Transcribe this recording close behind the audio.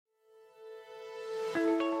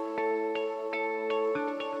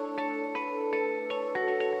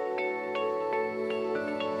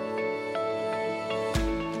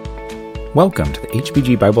Welcome to the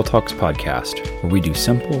HBG Bible Talks podcast, where we do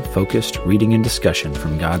simple, focused reading and discussion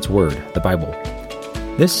from God's Word, the Bible.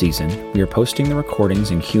 This season, we are posting the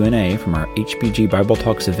recordings and Q&A from our HBG Bible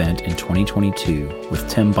Talks event in 2022 with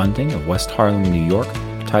Tim Bunting of West Harlem, New York,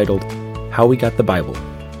 titled, How We Got the Bible.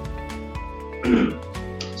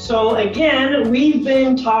 So again, we've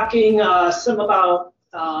been talking some about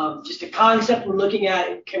just a concept we're looking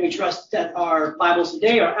at. Can we trust that our Bibles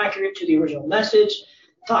today are accurate to the original message?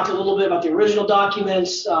 Talked a little bit about the original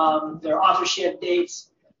documents, their authorship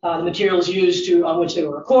dates, the materials used on which they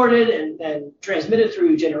were recorded and transmitted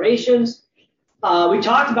through generations. We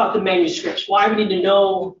talked about the manuscripts, why we need to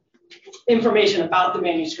know information about the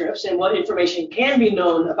manuscripts and what information can be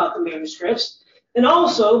known about the manuscripts. And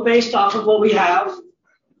also, based off of what we have,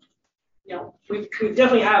 we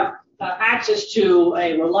definitely have access to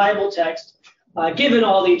a reliable text, given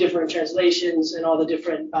all the different translations and all the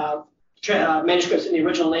different manuscripts in the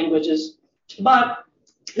original languages. But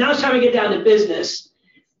now it's time to get down to business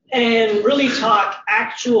and really talk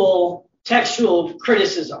actual textual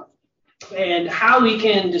criticism and how we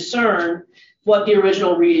can discern what the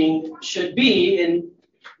original reading should be in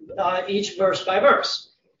each verse by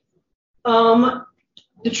verse. The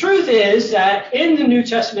truth is that in the New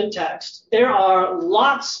Testament text, there are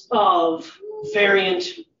lots of variant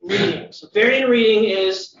readings. A variant reading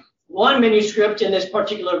is one manuscript in this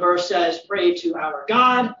particular verse says, pray to our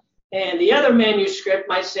God, and the other manuscript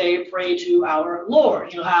might say, pray to our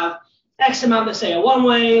Lord. You'll have X amount that say it one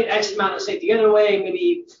way, X amount that say it the other way,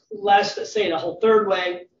 maybe less that say it a whole third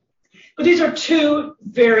way. But these are two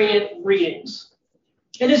variant readings.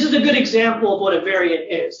 And this is a good example of what a variant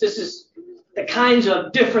is. This is the kinds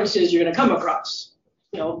of differences you're going to come across.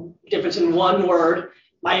 Difference in one word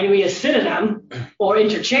might be a synonym or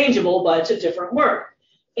interchangeable, but it's a different word.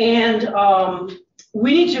 And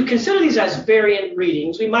we need to consider these as variant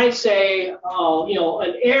readings. We might say,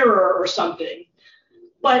 an error or something.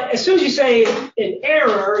 But as soon as you say an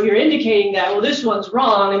error, you're indicating that, well, this one's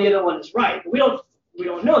wrong and the other one is right. We don't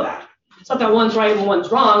know that. It's not that one's right and one's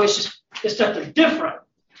wrong. It's that they're different.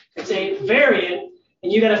 It's a variant.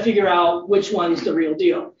 And you got to figure out which one's the real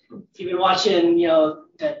deal. If you've been watching,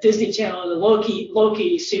 the Disney Channel, the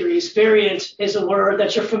Loki series, variant is a word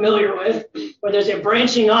that you're familiar with, where there's a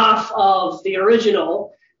branching off of the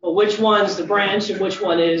original, but which one's the branch and which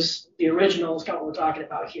one is the original is kind of what we're talking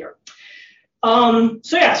about here.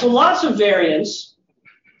 So lots of variants.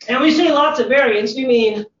 And when we say lots of variants, we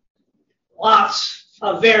mean lots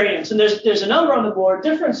of variants. And there's a number on the board.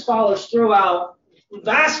 Different scholars throw out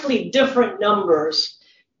vastly different numbers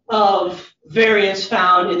of variants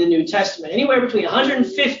found in the New Testament, anywhere between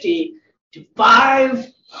 150 to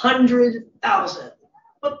 500,000.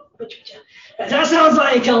 That sounds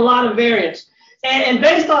like a lot of variants. And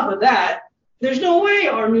based off of that, there's no way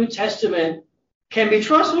our New Testament can be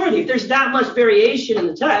trustworthy. If there's that much variation in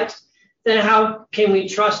the text, then how can we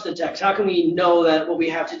trust the text? How can we know that what we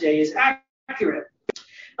have today is accurate?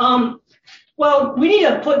 Well, we need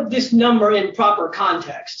to put this number in proper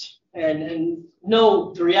context and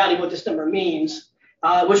know the reality of what this number means,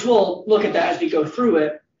 which we'll look at that as we go through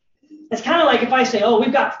it. It's kind of like if I say,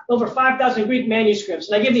 we've got over 5,000 Greek manuscripts,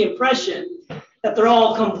 and I give the impression that they're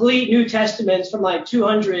all complete New Testaments from like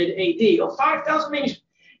 200 AD. 5,000 manuscripts.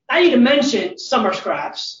 I need to mention some are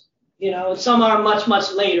scraps, some are much,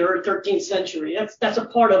 much later, 13th century. That's a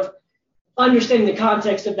part of understanding the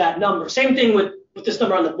context of that number. Same thing with this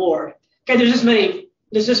number on the board. Okay, there's this many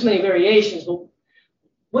variations.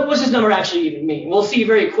 But what does this number actually even mean? We'll see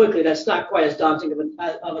very quickly that's not quite as daunting of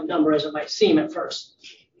a number as it might seem at first.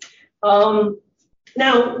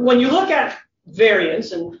 Now, when you look at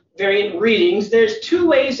variants and variant readings, there's two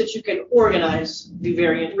ways that you can organize the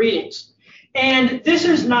variant readings. And this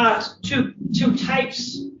is not two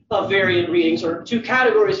types of variant readings or two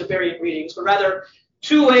categories of variant readings, but rather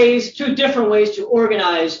two different ways to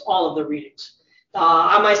organize all of the readings.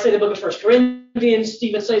 I might say the book of 1 Corinthians,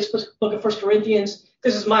 Stephen says book of 1 Corinthians.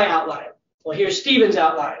 This is my outline. Well, here's Stephen's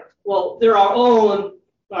outline. Well, they're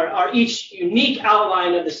are each unique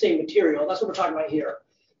outline of the same material. That's what we're talking about here.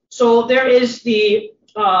 So there is the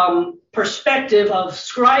perspective of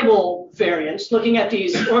scribal variants, looking at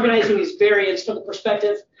organizing these variants from the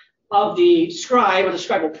perspective of the scribe or the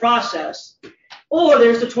scribal process. Or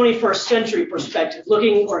there's the 21st century perspective,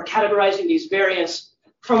 looking or categorizing these variants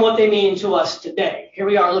from what they mean to us today. Here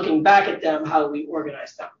we are looking back at them, how we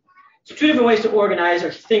organize them. So two different ways to organize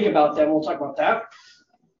or think about them. We'll talk about that.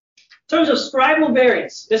 In terms of scribal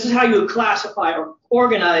variants, this is how you classify or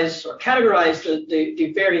organize or categorize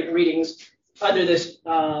the variant readings under this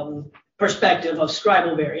perspective of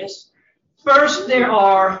scribal variants. First, there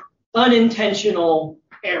are unintentional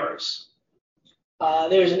errors.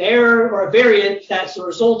 there's an error or a variant that's a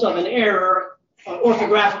result of an error,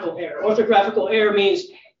 orthographical error. Orthographical error means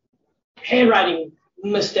handwriting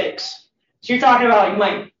mistakes. So you're talking about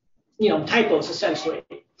typos essentially.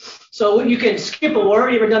 So you can skip a word.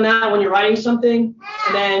 You ever done that when you're writing something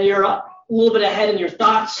and then you're a little bit ahead in your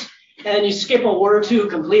thoughts and then you skip a word or two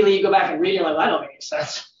completely, you go back and read it, you're like, well, that don't make any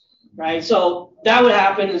sense, right? So that would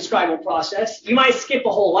happen in the scribal process. You might skip a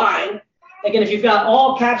whole line. Again, if you've got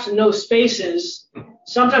all caps and no spaces,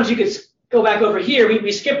 sometimes you could go back over here.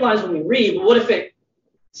 We skip lines when we read, but what if it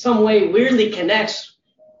some way weirdly connects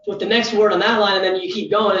with the next word on that line, and then you keep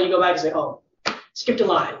going and you go back and say, oh, skipped a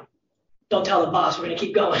line. Don't tell the boss, we're going to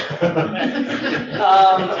keep going.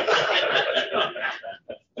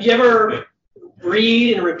 You ever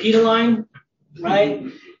read and repeat a line, right?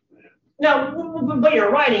 Now, but you're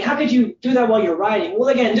writing. How could you do that while you're writing? Well,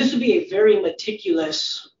 again, this would be a very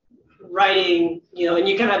meticulous writing, and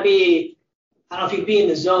you kind of be, I don't know if you'd be in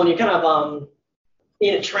the zone, you're kind of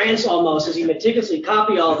in a trance almost as you meticulously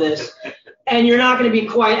copy all this, and you're not going to be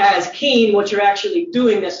quite as keen what you're actually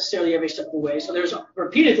doing necessarily every step of the way. So there's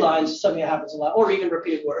repeated lines, something that happens a lot, or even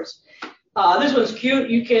repeated words. This one's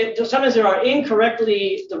cute. Sometimes there are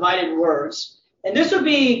incorrectly divided words, and this would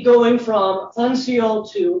be going from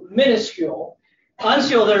uncial to minuscule.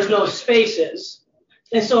 Uncial, there's no spaces,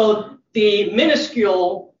 and so the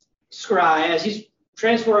minuscule scribe, as he's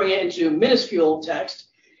transferring it into minuscule text,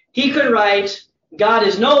 he could write God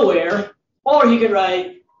is nowhere, or he could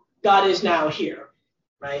write God is now here,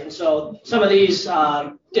 right? And so some of these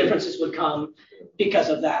differences would come because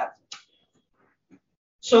of that.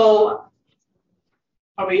 So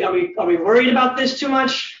are we worried about this too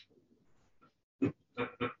much?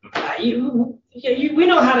 We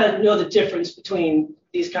know how to know the difference between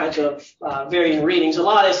these kinds of varying readings. A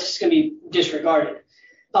lot of this is going to be disregarded.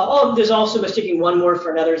 There's also mistaking one word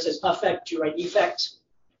for another. It says affect, you write effect,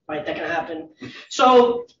 right? That can happen.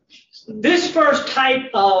 So this first type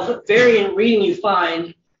of variant reading you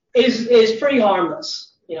find is pretty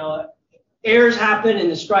harmless. Errors happen in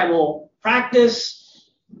the scribal practice.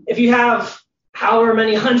 If you have however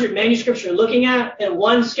many hundred manuscripts you're looking at and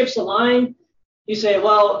one skips a line, you say,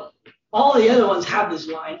 well, all the other ones have this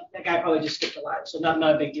line. That guy probably just skipped a line, so not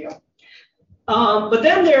a big deal. But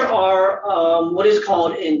then there are what is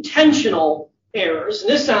called intentional errors. And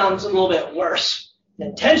this sounds a little bit worse.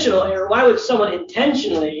 Intentional error. Why would someone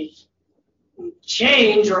intentionally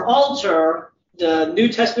change or alter the New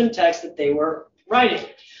Testament text that they were writing?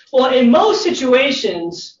 Well, in most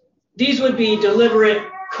situations, these would be deliberate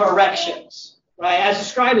corrections, right? As the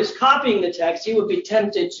scribe is copying the text, he would be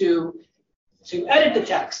tempted to edit the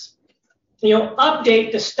text,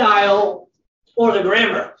 update the style or the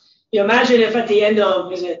grammar. Imagine if at the end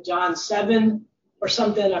of, is it John 7 or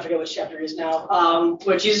something? I forget what chapter it is now,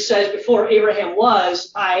 where Jesus says, before Abraham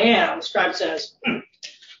was, I am. The scribe says, well,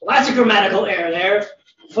 that's a grammatical error there.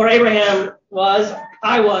 Before Abraham was,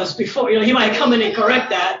 I was. Before, he might come in and correct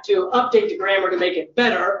that to update the grammar to make it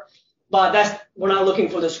better. But we're not looking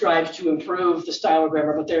for the scribes to improve the style or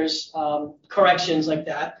grammar, but there's corrections like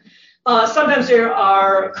that. Sometimes there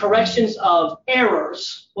are corrections of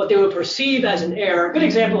errors, what they would perceive as an error. A good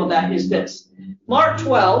example of that is this. Mark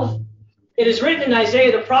 12, it is written in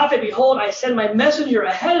Isaiah the prophet, behold, I send my messenger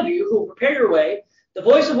ahead of you who will prepare your way, the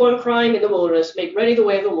voice of one crying in the wilderness, make ready the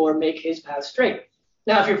way of the Lord, make his path straight.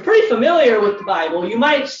 Now, if you're pretty familiar with the Bible, you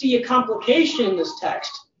might see a complication in this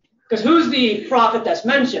text, because who's the prophet that's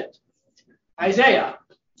mentioned? Isaiah.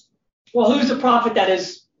 Well, who's the prophet that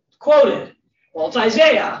is quoted? Well, it's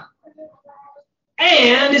Isaiah.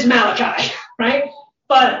 And it's Malachi, right?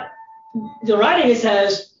 But the writing, it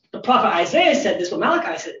says, the prophet Isaiah said this, but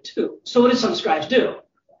Malachi said it too. So what did some scribes do?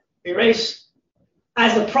 Erase,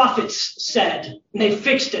 as the prophets said, and they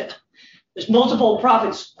fixed it. There's multiple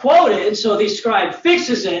prophets quoted, so the scribe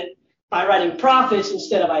fixes it by writing prophets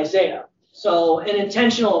instead of Isaiah. So an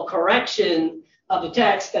intentional correction of the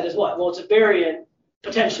text that is what? Well, it's a variant,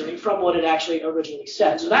 potentially, from what it actually originally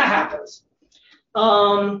said. So that happens.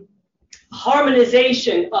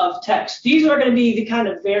 Harmonization of text. These are going to be the kind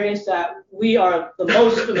of variants that we are the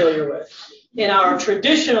most familiar with. In our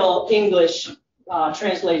traditional English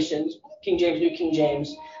translations, King James, New King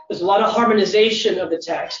James, there's a lot of harmonization of the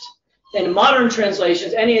text. In modern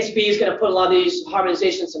translations, NASB is going to put a lot of these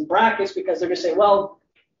harmonizations in brackets because they're going to say, well,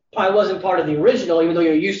 probably wasn't part of the original, even though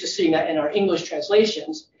you're used to seeing that in our English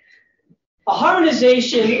translations. A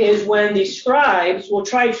harmonization is when the scribes will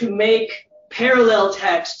try to make parallel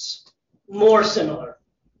texts more similar.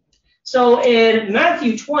 So in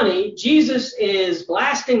Matthew 20, Jesus is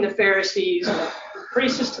blasting the Pharisees pretty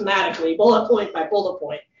systematically, bullet point by bullet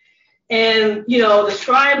point. And, the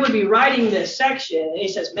scribe would be writing this section, and he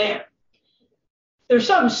says, man, there's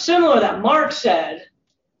something similar that Mark said,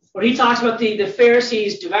 where he talks about the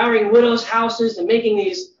Pharisees devouring widows' houses and making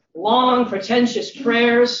these long, pretentious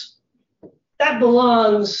prayers. That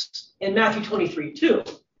belongs in Matthew 23 too.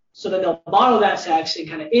 So then they'll borrow that text and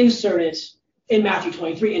kind of insert it in Matthew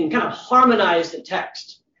 23 and kind of harmonize the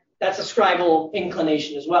text. That's a scribal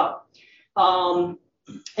inclination as well.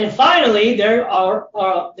 And finally, there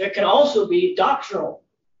can also be doctrinal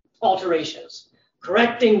alterations,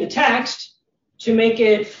 correcting the text to make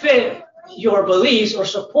it fit your beliefs or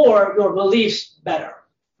support your beliefs better.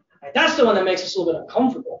 And that's the one that makes us a little bit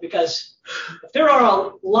uncomfortable, because if there are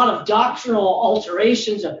a lot of doctrinal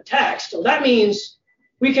alterations of the text, well, that means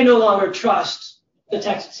we can no longer trust the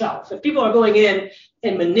text itself. If people are going in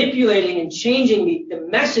and manipulating and changing the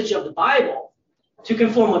message of the Bible to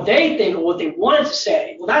conform what they think or what they want it to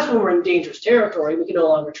say, well, that's when we're in dangerous territory. We can no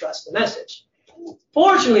longer trust the message.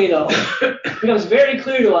 Fortunately, though, it becomes very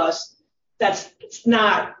clear to us that it's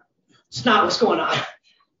not what's going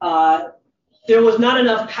on. There was not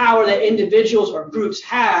enough power that individuals or groups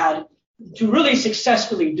had to really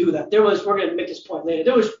successfully do that. We're going to make this point later.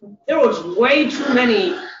 There was way too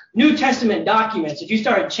many New Testament documents. If you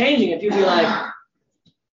started changing it, you'd be like,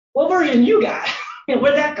 what version you got?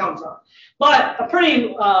 Where'd that come from? But a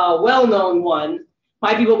pretty well-known one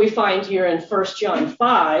might be what we find here in 1 John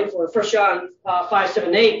 5, or 1 John 5,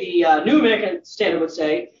 7, 8. The New American Standard would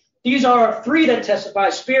say, these are three that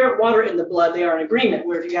testify: spirit, water, and the blood. They are in agreement.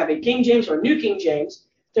 Where if you have a King James or a New King James,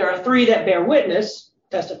 there are three that bear witness,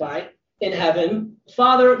 testify, in heaven: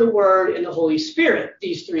 Father, the Word, and the Holy Spirit.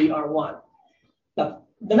 These three are one. Now,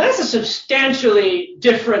 that's a substantially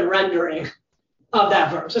different rendering of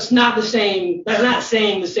that verse. It's not the same. That's not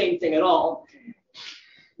saying the same thing at all.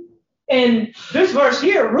 And this verse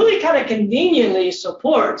here really kind of conveniently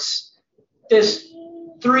supports this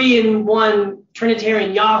 3-in-1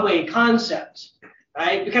 Trinitarian Yahweh concept,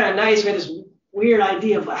 right? It'd be kind of nice. We have this weird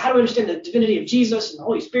idea of how do we understand the divinity of Jesus and the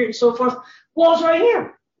Holy Spirit and so forth. Well, it's right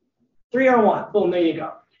here. 3 are 1. Boom, there you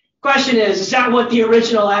go. Question is that what the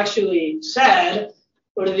original actually said,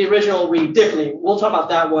 or did the original read differently? We'll talk about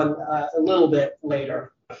that one a little bit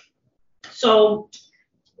later. So,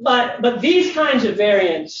 but these kinds of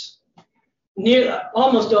variants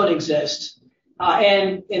almost don't exist.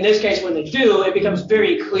 And in this case, when they do, it becomes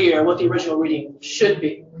very clear what the original reading should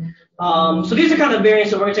be. So these are kind of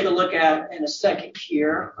variants that we're going to take a look at in a second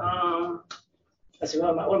here. Let's see,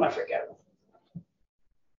 what am I forgetting?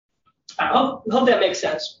 I hope that makes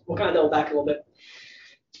sense. We'll kind of double back a little bit.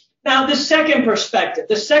 Now, the second perspective,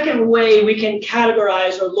 the second way we can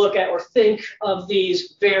categorize or look at or think of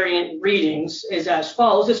these variant readings is as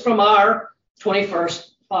follows. It's from our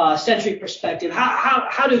 21st century perspective.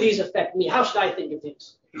 How do these affect me? How should I think of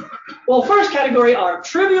these? Well, first category are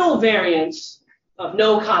trivial variants of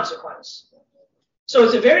no consequence. So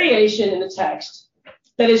it's a variation in the text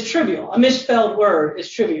that is trivial. A misspelled word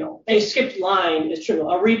is trivial. A skipped line is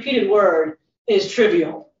trivial. A repeated word is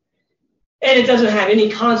trivial. And it doesn't have any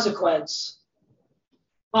consequence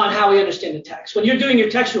on how we understand the text. When you're doing your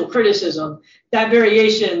textual criticism, that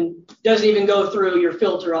variation doesn't even go through your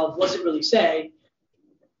filter of what's it really say.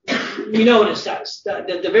 You know what it says.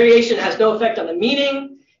 The variation has no effect on the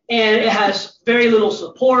meaning, and it has very little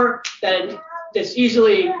support that's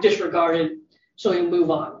easily disregarded, so we move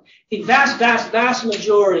on. The vast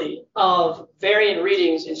majority of variant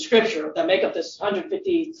readings in Scripture that make up this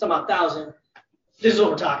 150 some odd thousand, this is what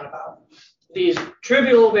we're talking about. These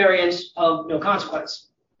trivial variants of no consequence.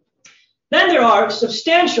 Then there are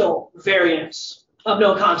substantial variants of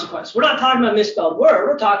no consequence. We're not talking about misspelled word.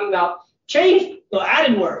 We're talking about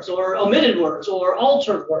added words or omitted words or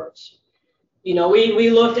altered words. We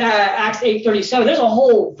looked at Acts 8:37. There's a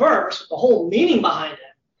whole verse with the whole meaning behind it.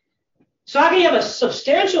 So how can you have a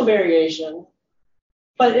substantial variation,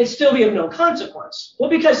 but it still be of no consequence? Well,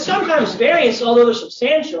 because sometimes variants, although they're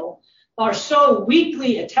substantial, are so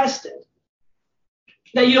weakly attested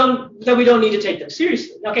that we don't need to take them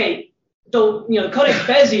seriously. Okay, the Codex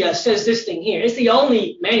Bezius says this thing here. It's the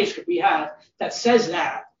only manuscript we have that says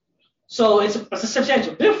that. So it's a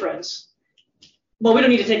substantial difference, but we don't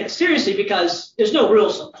need to take it seriously because there's no real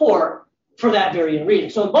support for that variant reading.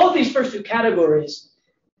 So in both these first two categories,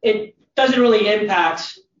 it doesn't really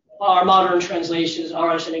impact our modern translations, our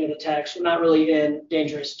understanding of the text. We're not really in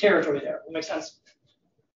dangerous territory there. That makes sense?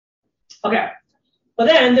 Okay. But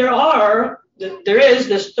then there is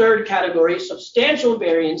this third category, substantial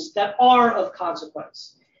variants that are of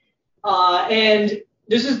consequence. And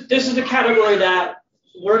this is the category that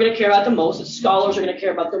we're going to care about the most, that scholars are going to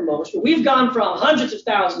care about the most. But we've gone from hundreds of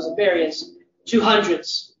thousands of variants to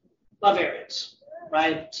hundreds a variance,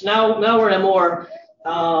 right? So now we're in a more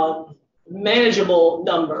manageable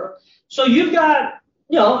number. So you've got,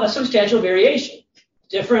 a substantial variation,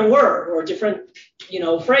 different word or different,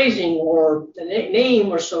 phrasing or name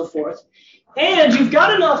or so forth. And you've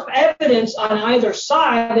got enough evidence on either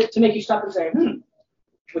side to make you stop and say,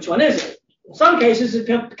 which one is it? In some cases, it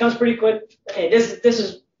becomes pretty quick. Okay, this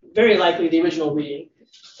is very likely the original reading.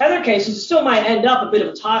 In other cases, it still might end up a bit of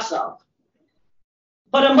a toss-up.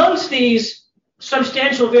 But amongst these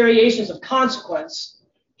substantial variations of consequence,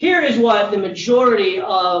 here is what the majority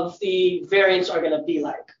of the variants are going to be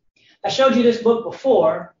like. I showed you this book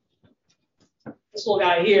before, this little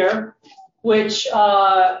guy here, which,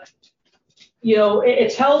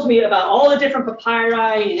 it tells me about all the different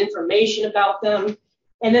papyri and information about them.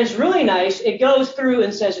 And then it's really nice. It goes through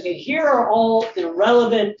and says, okay, here are all the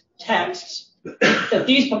relevant texts that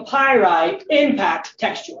these papyri impact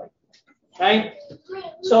textually, right?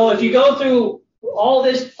 So if you go through all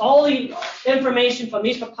the information from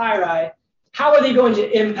these papyri, how are they going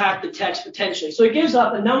to impact the text potentially? So it gives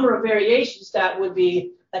up a number of variations that would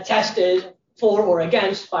be attested for or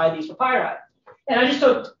against by these papyri. And I just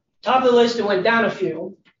took top of the list and went down a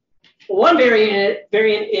few. One variant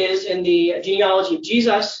is in the genealogy of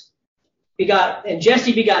Jesus, and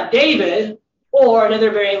Jesse begot David, or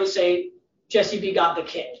another variant would say Jesse begot the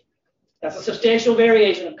king. That's a substantial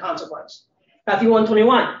variation of consequence. Matthew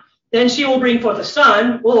 1:21. Then she will bring forth a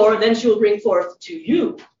son, or then she will bring forth to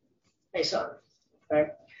you a son.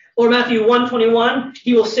 Okay? Or Matthew 1:21,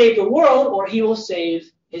 he will save the world, or he will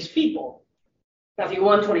save his people. Matthew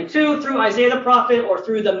 1:22, through Isaiah the prophet, or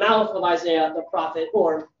through the mouth of Isaiah the prophet,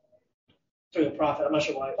 or through the prophet, I'm not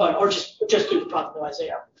sure why, or just through the prophet of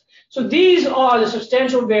Isaiah. So these are the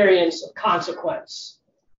substantial variants of consequence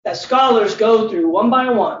that scholars go through one by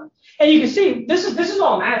one. And you can see, this is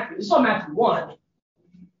all Matthew. This is all Matthew 1.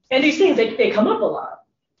 And these things, they come up a lot,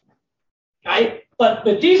 right? But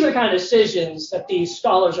these are the kind of decisions that these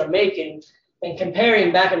scholars are making and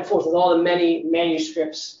comparing back and forth with all the many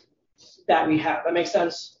manuscripts that we have. That makes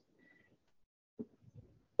sense?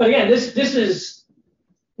 But again, this is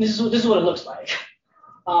what it looks like.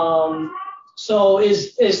 So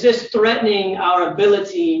is this threatening our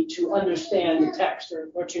ability to understand the text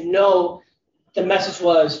or to know the message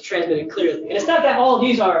was transmitted clearly? And it's not that all of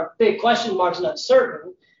these are big question marks and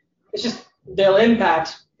uncertain. It's just they'll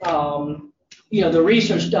impact the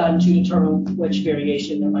research done to determine which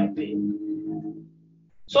variation there might be.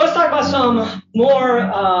 So let's talk about some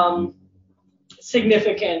more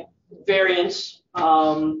significant variants,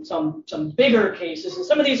 some bigger cases. And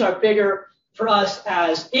some of these are bigger for us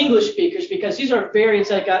as English speakers because these are variants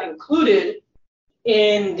that got included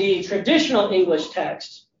in the traditional English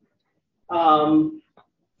text, but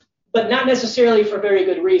not necessarily for very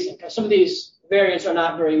good reason, because some of these variants are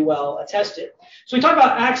not very well attested. So we talked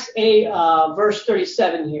about Acts 8, verse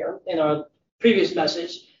 37 here in our previous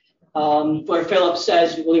message, where Philip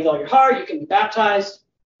says, you believe with all your heart, you can be baptized.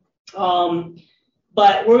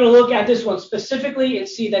 But we're going to look at this one specifically and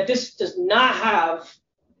see that this does not have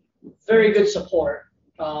very good support.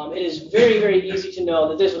 It is very, very easy to know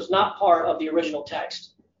that this was not part of the original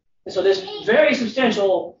text. And so this very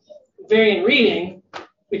substantial variant reading,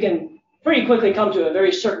 we can pretty quickly come to a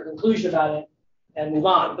very certain conclusion about it and move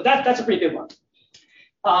on. But that's a pretty good one.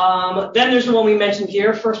 Then there's the one we mentioned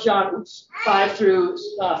here, 1 John 5,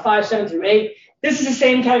 7 through 8. This is the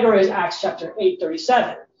same category as Acts chapter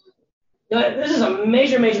 8:37. Now, this is a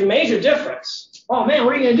major, major, major difference. Oh man,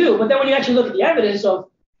 what are you going to do? But then when you actually look at the evidence of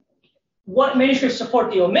what manuscripts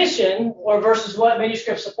support the omission or versus what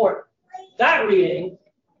manuscripts support that reading,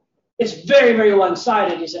 it's very, very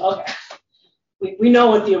one-sided. You say, okay, we know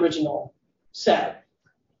what the original said.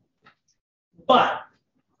 But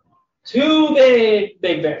two big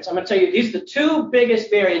variants. I'm going to tell you, these are the two biggest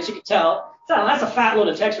variants. You can tell. That's a fat load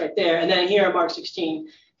of text right there. And then here in Mark 16,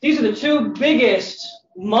 these are the two biggest,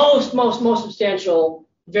 most substantial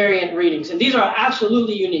variant readings. And these are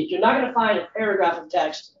absolutely unique. You're not going to find a paragraph of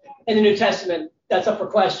text in the New Testament that's up for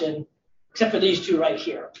question, except for these two right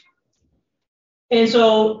here. And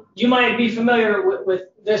so you might be familiar with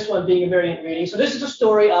this one being a variant reading. So this is the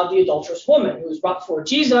story of the adulterous woman who was brought before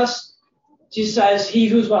Jesus. Jesus says, he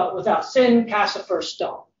who's without sin cast the first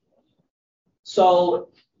stone. So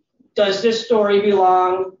does this story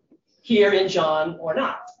belong here in John or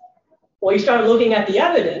not? Well, you start looking at the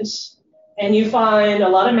evidence, and you find a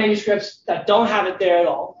lot of manuscripts that don't have it there at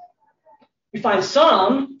all. You find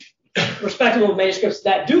some respectable manuscripts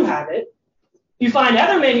that do have it. You find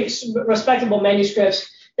other respectable manuscripts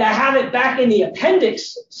that have it back in the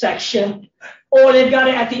appendix section, or they've got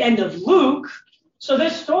it at the end of Luke. So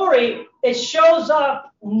this story, it shows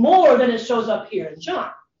up more than it shows up here in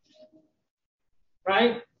John,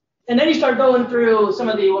 right? And then you start going through some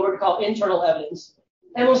of the what we call internal evidence,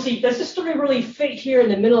 and we'll see, does this story really fit here in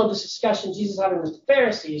the middle of this discussion Jesus having with the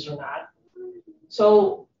Pharisees or not?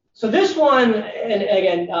 So this one, and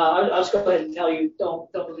again, I'll just go ahead and tell you,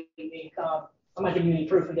 don't believe me. I'm not giving you any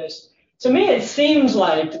proof of this. To me, it seems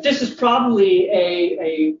like this is probably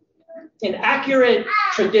an accurate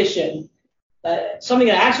tradition, something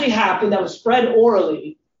that actually happened that was spread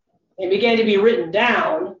orally and began to be written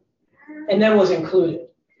down and then was included.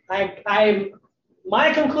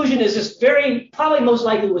 My conclusion is this probably most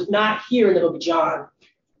likely was not here in the book of John,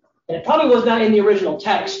 and it probably was not in the original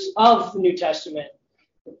text of the New Testament.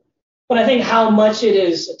 But I think how much it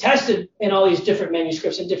is attested in all these different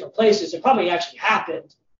manuscripts in different places, it probably actually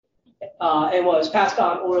happened and was passed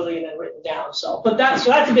on orally and then written down. So that's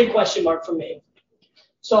a big question mark for me.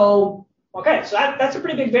 So that's a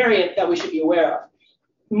pretty big variant that we should be aware of.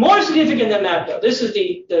 More significant than that, though, this is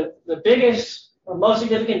the biggest or most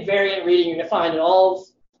significant variant reading you're going to find in all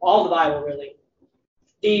the Bible, really.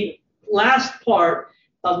 The last part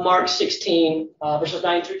of Mark 16, verses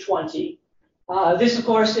 9 through 20. This, of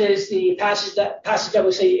course, is the passage that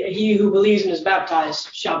we say, "He who believes and is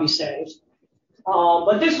baptized shall be saved."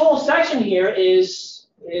 But this whole section here is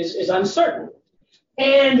uncertain.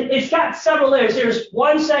 And it's got several layers. There's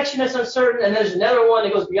one section that's uncertain, and there's another one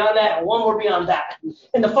that goes beyond that, and one more beyond that.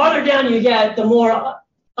 And the farther down you get, the more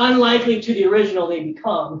unlikely to the original they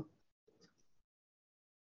become.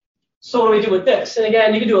 So what do we do with this? And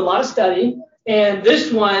again, you can do a lot of study, and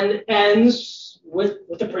this one ends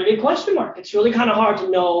with a pretty big question mark. It's really kind of hard to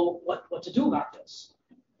know what to do about this.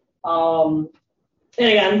 And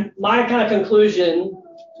again, my kind of conclusion,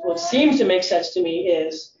 what seems to make sense to me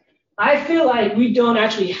is, I feel like we don't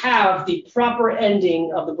actually have the proper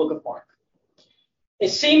ending of the book of Mark. It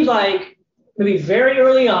seems like maybe very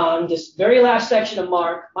early on, this very last section of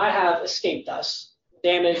Mark might have escaped us,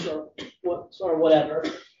 damaged or whatever.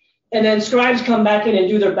 And then scribes come back in and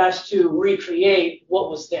do their best to recreate what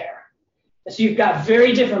was there. And so you've got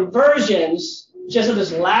very different versions just of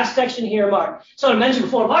this last section here of Mark. So I mentioned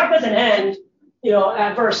before, Mark doesn't end,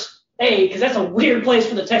 at verse 8, because that's a weird place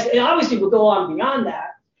for the text. It obviously would go on beyond that.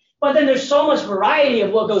 But then there's so much variety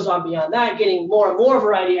of what goes on beyond that, getting more and more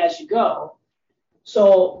variety as you go.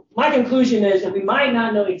 So my conclusion is that we might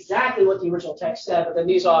not know exactly what the original text said, but then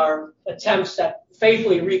these are attempts at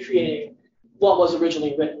faithfully recreating what was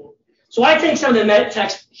originally written. So I take some of the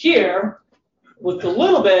text here with a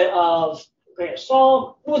little bit of grain of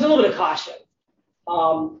salt, with a little bit of caution.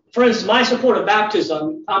 For instance, my support of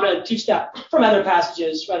baptism, I'm going to teach that from other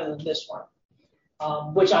passages rather than this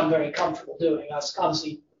one, which I'm very comfortable doing.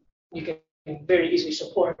 Obviously, you can very easily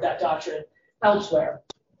support that doctrine elsewhere,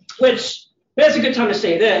 which that's a good time to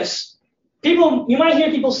say this. You might hear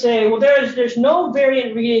people say, well, there's no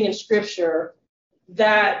variant reading in Scripture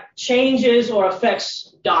that changes or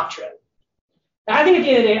affects doctrine. And I think at the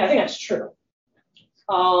end of the day, I think that's true.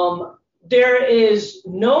 There is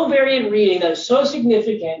no variant reading that is so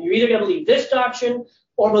significant, you're either going to believe this doctrine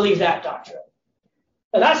or believe that doctrine.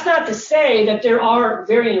 Now, that's not to say that there are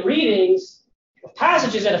variant readings of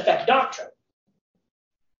passages that affect doctrine.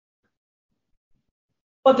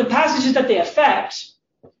 But the passages that they affect,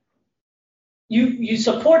 you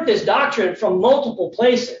support this doctrine from multiple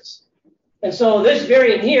places. And so this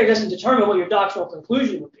variant here doesn't determine what your doctrinal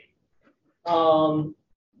conclusion would be.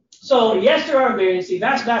 So yes, there are variants. The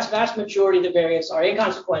vast majority of the variants are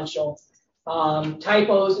inconsequential,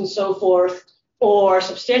 typos and so forth, or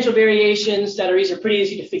substantial variations that are either pretty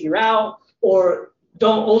easy to figure out or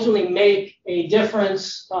don't ultimately make a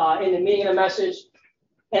difference in the meaning of the message.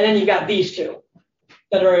 And then you've got these two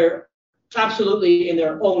that are absolutely in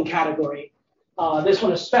their own category. This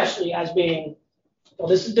one especially as being,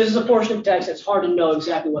 this is a portion of text that's hard to know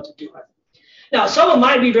exactly what to do with. Now, someone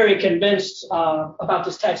might be very convinced about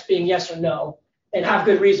this text being yes or no, and have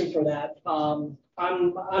good reason for that.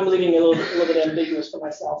 I'm leaving it a little bit ambiguous for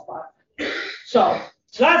myself. So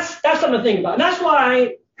that's something to think about. And that's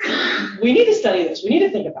why we need to study this. We need to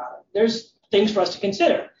think about it. There's things for us to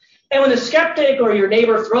consider. And when the skeptic or your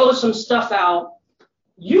neighbor throws some stuff out,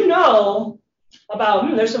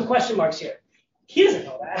 about, there's some question marks here. He doesn't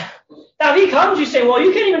know that. Now, if he comes, you say, well,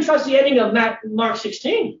 you can't even trust the ending of Mark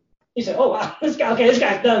 16. He said, oh, wow, this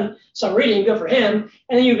guy's done some reading, good for him.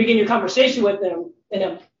 And then you begin your conversation with him in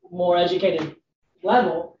a more educated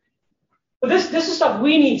level. But this is stuff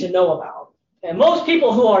we need to know about. And most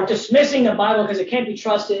people who are dismissing the Bible because it can't be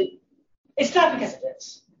trusted, it's not because it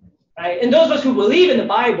is. Right? And those of us who believe in the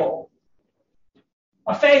Bible,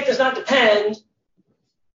 our faith does not depend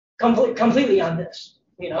completely on this.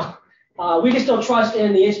 We can still trust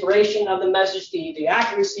in the inspiration of the message, the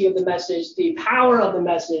accuracy of the message, the power of the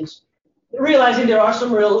message, realizing there are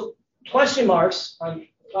some real question marks on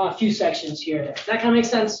a few sections here. Does that kind of make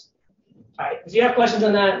sense? All right. If you have questions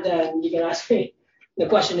on that, then you can ask me the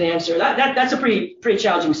question and answer. That's a pretty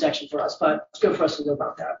challenging section for us, but it's good for us to know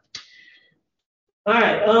about that. All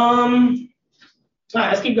right. All right,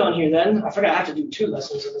 let's keep going here then. I forgot I have to do 2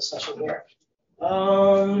 lessons in this session here.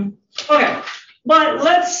 Okay. But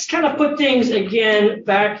let's kind of put things again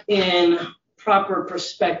back in proper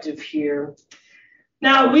perspective here.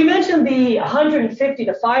 Now, we mentioned the 150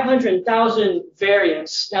 to 500,000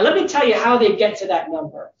 variants. Now, let me tell you how they get to that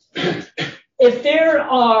number. If there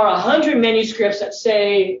are 100 manuscripts that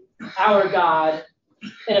say our God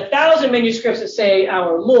and 1,000 manuscripts that say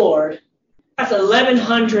our Lord, that's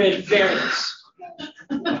 1,100 variants.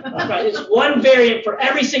 Right? It's one variant for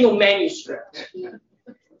every single manuscript.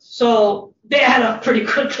 So they add up pretty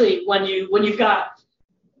quickly when you've got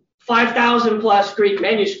 5,000 plus Greek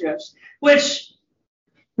manuscripts, which,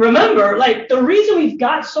 remember, like the reason we've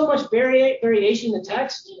got so much variation in the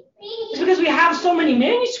text is because we have so many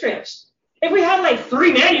manuscripts. If we had like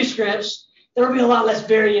 3 manuscripts, there would be a lot less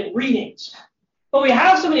variant readings. But we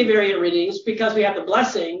have so many variant readings because we have the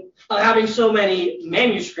blessing of having so many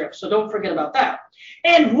manuscripts. So don't forget about that.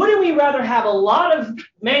 And wouldn't we rather have a lot of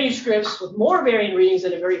manuscripts with more variant readings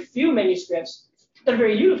than a very few manuscripts that are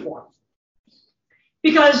very uniform?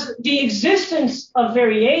 Because the existence of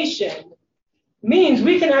variation means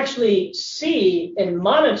we can actually see and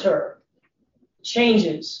monitor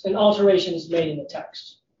changes and alterations made in the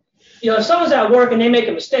text. If someone's at work and they make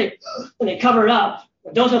a mistake and they cover it up,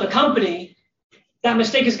 and don't tell the company, that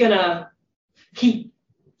mistake is going to keep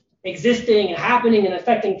existing and happening and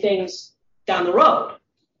affecting things down the road.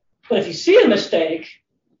 But if you see a mistake,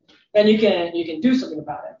 then you can do something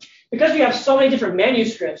about it. Because we have so many different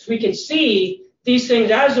manuscripts, we can see these things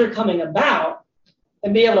as they're coming about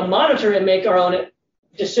and be able to monitor and make our own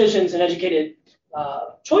decisions and educated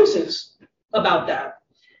choices about that.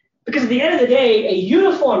 Because at the end of the day, a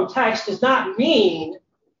uniform text does not mean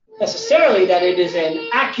necessarily that it is an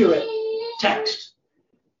accurate text.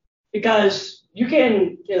 Because you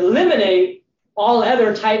can eliminate all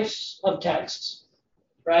other types of texts,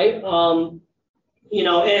 right? In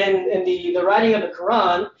the writing of the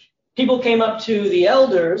Quran, people came up to the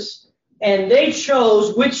elders and they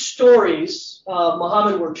chose which stories of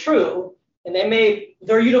Muhammad were true, and they made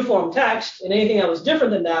their uniform text, and anything that was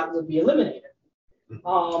different than that would be eliminated.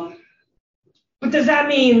 But does that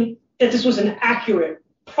mean that this was an accurate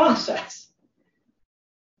process?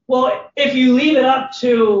 Well, if you leave it up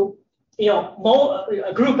to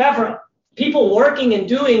a group effort, people working and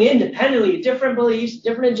doing independently, different beliefs,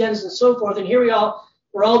 different agendas, and so forth, and here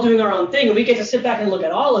we're all doing our own thing, and we get to sit back and look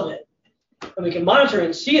at all of it, and we can monitor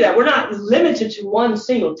and see that we're not limited to one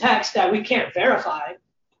single text that we can't verify.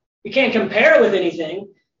 We can't compare it with anything.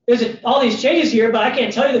 There's all these changes here, but I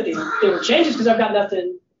can't tell you that they were changes because I've got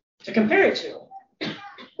nothing to compare it to.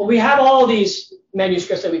 But we have all these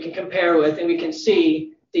manuscripts that we can compare with, and we can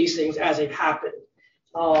see these things as they've happened.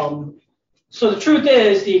 So the truth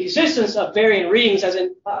is, the existence of variant readings,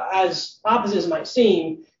 as opposite as might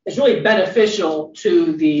seem, is really beneficial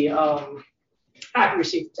to the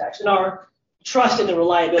accuracy of the text and our trust in the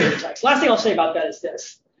reliability of the text. Last thing I'll say about that is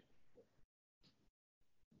this.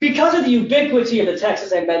 Because of the ubiquity of the text,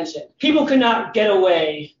 as I mentioned, people could not get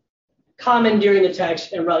away commandeering the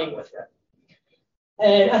text and running with it.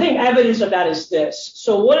 And I think evidence of that is this.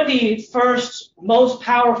 So one of the first most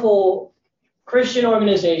powerful Christian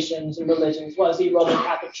organizations and religions was the Roman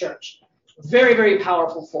Catholic Church. Very, very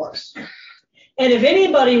powerful force. And if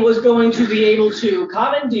anybody was going to be able to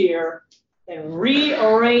commandeer and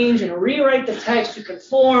rearrange and rewrite the text to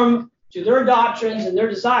conform to their doctrines and their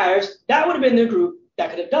desires, that would have been the group that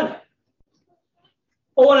could have done it.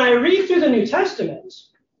 But when I read through the New Testament,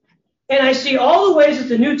 and I see all the ways that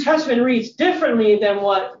the New Testament reads differently than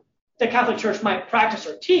what the Catholic Church might practice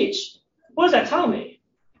or teach, what does that tell me?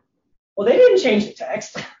 Well, they didn't change the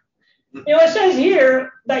text. It says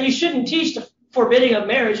here that you shouldn't teach the forbidding of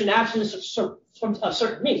marriage in absence of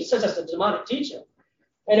certain means. It says that's a demonic teaching.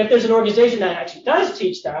 And if there's an organization that actually does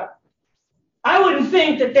teach that, I wouldn't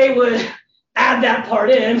think that they would add that part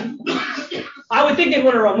in. I would think they'd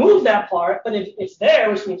want to remove that part, but if it's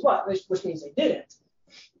there, which means what? Which means they didn't.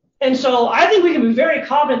 And so I think we can be very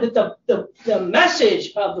confident that the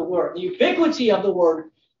message of the word, the ubiquity of the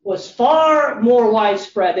word, was far more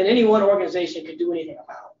widespread than any one organization could do anything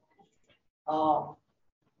about.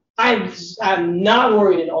 I'm not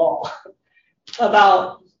worried at all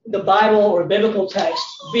about the Bible or biblical text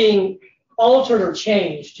being altered or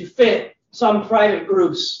changed to fit some private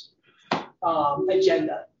group's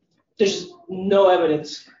agenda. There's no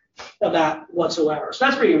evidence of that whatsoever. So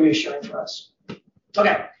that's pretty reassuring for us.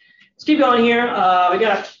 Okay, let's keep going here. We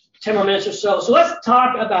got 10 more minutes or so. So let's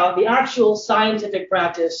talk about the actual scientific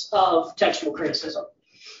practice of textual criticism.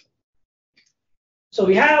 So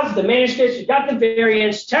we have the manuscripts, we've got the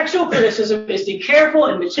variants. Textual criticism is the careful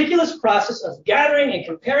and meticulous process of gathering and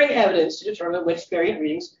comparing evidence to determine which variant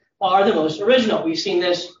readings are the most original. We've seen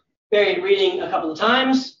this variant reading a couple of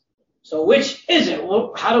times. So which is it?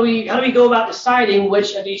 Well, how do we go about deciding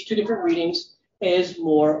which of these two different readings is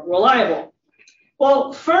more reliable?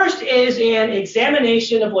 Well, first is an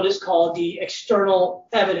examination of what is called the external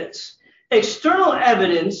evidence. External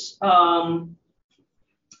evidence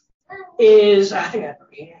is, I think I've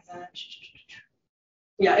already had that.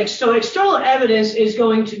 Yeah, so external evidence is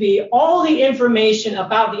going to be all the information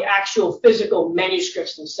about the actual physical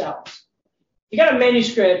manuscripts themselves. You got a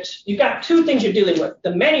manuscript, you've got two things you're dealing with,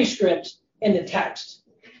 the manuscript and the text.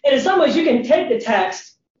 And in some ways, you can take the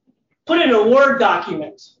text, put it in a Word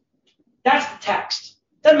document. That's the text.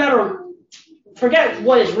 Doesn't matter, forget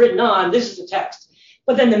what is written on, this is the text.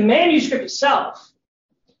 But then the manuscript itself,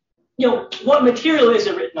 what material is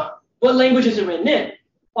it written on? What language is it written in?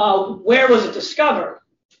 Where was it discovered?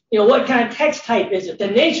 What kind of text type is it? The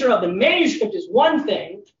nature of the manuscript is one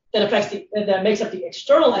thing that makes up the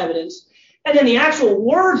external evidence. And then the actual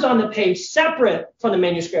words on the page separate from the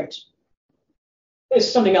manuscript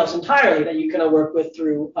is something else entirely that you can work with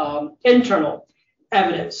through internal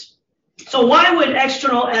evidence. So why would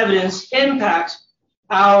external evidence impact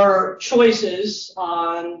our choices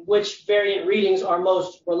on which variant readings are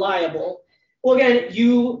most reliable? Well, again,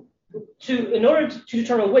 in order to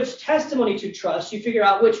determine which testimony to trust, you figure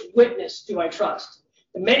out which witness do I trust.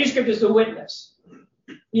 The manuscript is the witness.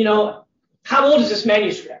 How old is this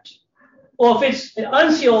manuscript? Well, if it's an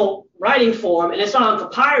unsealed writing form and it's on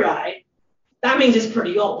papyri, that means it's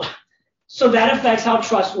pretty old. So that affects how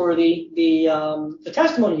trustworthy the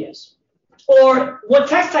testimony is. Or what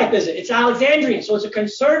text type is it? It's Alexandrian, so it's a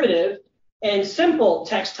conservative and simple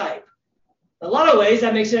text type. In a lot of ways,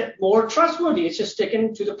 that makes it more trustworthy. It's just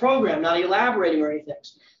sticking to the program, not elaborating or anything.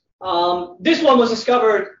 This one was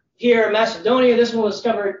discovered here in Macedonia. This one was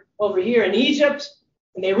discovered over here in Egypt,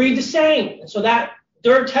 and they read the same. And so that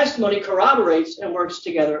their testimony corroborates and works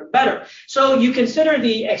together better. So you consider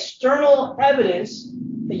the external evidence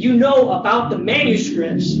that you know about the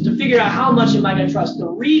manuscripts to figure out how much am I going to trust the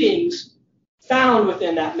readings found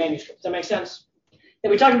within that manuscript. Does that make sense?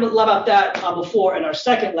 And we talked a lot about that before in our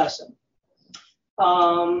second lesson.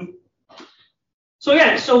 So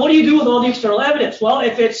what do you do with all the external evidence? Well,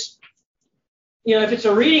 if it's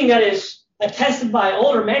a reading that is attested by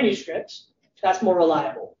older manuscripts, that's more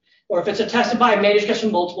reliable. Or if it's attested by manuscripts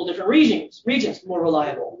from multiple different regions, more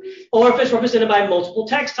reliable. Or if it's represented by multiple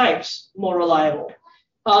text types, more reliable.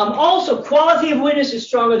 Also, quality of witness is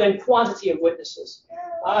stronger than quantity of witnesses.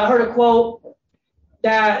 I heard a quote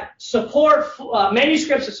that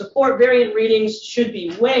manuscripts that support variant readings should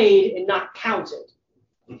be weighed and not counted.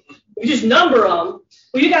 If you just number them,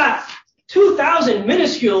 well, you got 2,000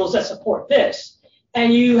 minuscules that support this,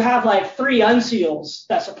 and you have like 3 unseals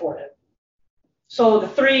that support it. So the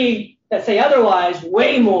 3 that say otherwise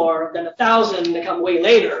weigh more than 1,000 that come way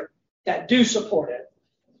later that do support it.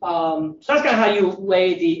 So that's kind of how you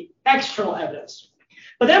weigh the external evidence.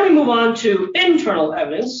 But then we move on to internal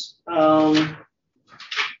evidence.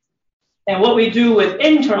 And what we do with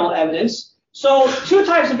internal evidence. So 2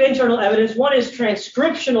 types of internal evidence. One is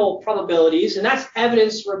transcriptional probabilities, and that's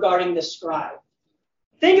evidence regarding the scribe.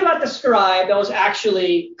 Think about the scribe that was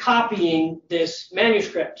actually copying this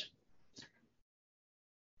manuscript.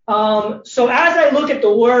 So as I look at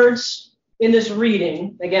the words in this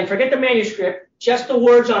reading, again, forget the manuscript, just the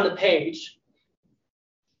words on the page,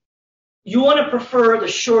 you want to prefer the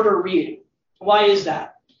shorter reading. Why is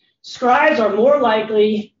that? Scribes are more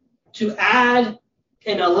likely to add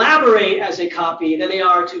and elaborate as they copy than they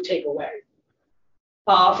are to take away.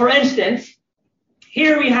 For instance,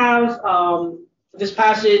 here we have this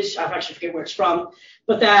passage, I actually forget where it's from,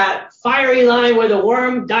 but that fiery line where the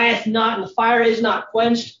worm dieth not and the fire is not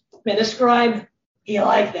quenched. Man, the scribe, he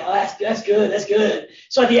liked that. That's good.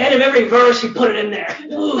 So at the end of every verse, he put it in there.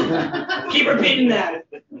 Ooh, keep repeating that.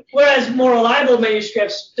 Whereas more reliable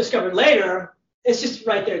manuscripts discovered later, it's just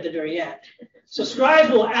right there at the very end. So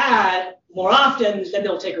scribes will add more often than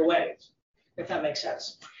they'll take away, if that makes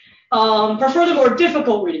sense. Prefer the more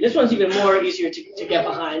difficult reading. This one's even more easier to get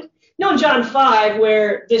behind. In John 5,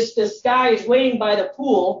 where this guy is waiting by the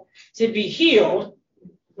pool to be healed,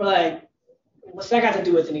 we're like, what's that got to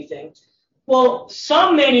do with anything? Well,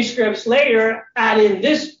 some manuscripts later add in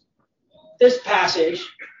this passage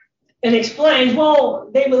and explains, well,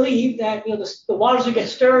 they believe that the waters would get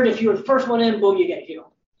stirred. If you were the first one in, boom, you get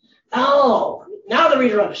healed. Oh, now the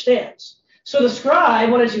reader understands. So the scribe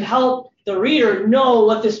wanted to help the reader know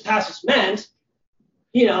what this passage meant.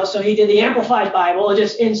 So he did the Amplified Bible and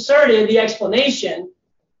just inserted the explanation,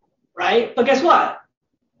 right? But guess what?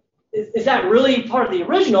 Is that really part of the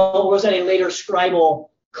original, or was that a later scribal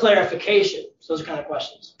clarification? So those are kind of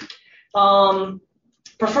questions.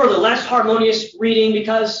 Prefer the less harmonious reading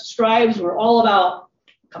because scribes were all about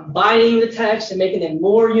combining the text and making them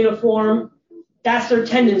more uniform. That's their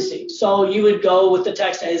tendency. So you would go with the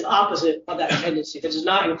text that is opposite of that tendency. That does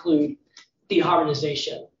not include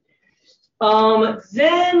deharmonization.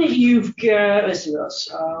 Then you've got, let's see what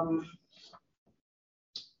else.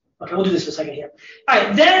 Okay, we'll do this for a second here. All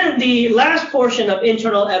right, then the last portion of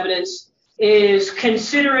internal evidence is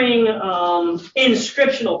considering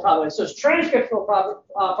inscriptional probabilities. So it's transcriptional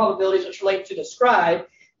probabilities which relate to the scribe.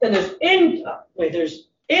 Then there's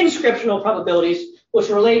inscriptional probabilities which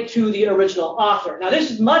relate to the original author. Now this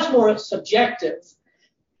is much more subjective,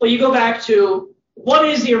 but you go back to what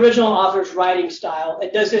is the original author's writing style,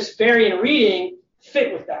 and does this variant reading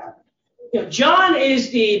fit with that? John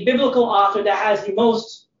is the biblical author that has the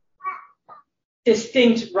most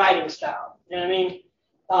distinct writing style. You know what I mean?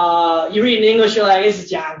 You read in English, you're like, this is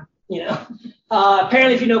John.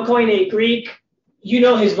 Apparently, if you know Koine Greek, you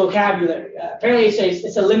know his vocabulary. Apparently,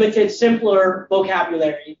 it's a limited, simpler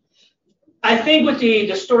vocabulary. I think with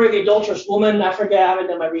the story of the adulterous woman, I forget, I haven't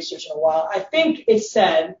done my research in a while. I think it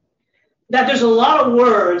said that there's a lot of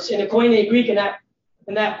words in the Koine Greek in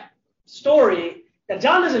that story that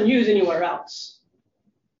John doesn't use anywhere else.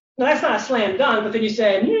 Now, that's not a slam dunk, but then you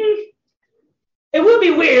say, it would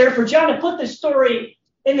be weird for John to put this story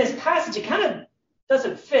in this passage. It kind of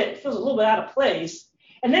doesn't fit. It feels a little bit out of place.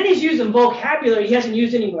 And then he's using vocabulary he hasn't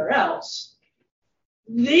used anywhere else.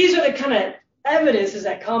 These are the kind of evidences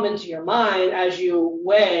that come into your mind as you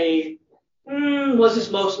weigh, was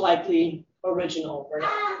this most likely original or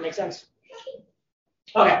not? Make sense?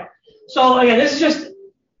 Okay. So again, this is just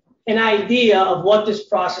an idea of what this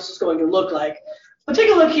process is going to look like. But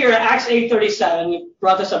take a look here at Acts 8:37. We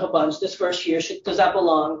brought this up a bunch. This verse here, does that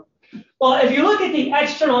belong? Well, if you look at the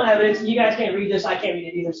external evidence, and you guys can't read this, I can't read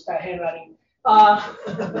it either, it's bad handwriting.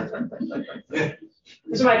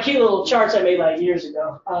 These are my cute little charts I made like years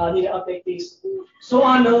ago. I need to update these. So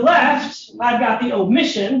on the left, I've got the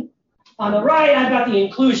omission. On the right, I've got the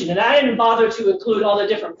inclusion. And I didn't bother to include all the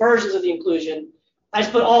different versions of the inclusion. I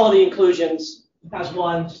just put all of the inclusions as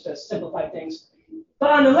one, just to simplify things.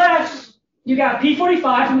 But on the left, you got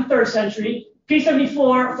P45 from the 3rd century,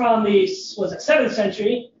 P74 from the 7th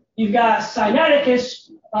century. You've got Sinaiticus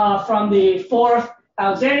from the 4th,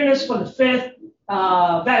 Alexandrinus from the 5th,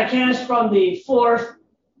 Vaticanus from the 4th.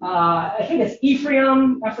 I think it's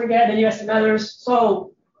Ephraim, I forget, then you have some others.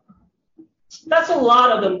 So that's a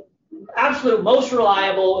lot of the absolute most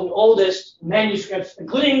reliable and oldest manuscripts,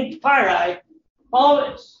 including papyri,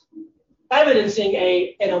 all evidencing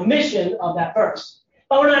an omission of that verse.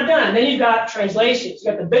 But we're not done. Then you've got translations.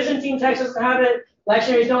 You've got the Byzantine texts that have it,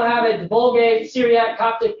 lectionaries don't have it, the Vulgate, Syriac,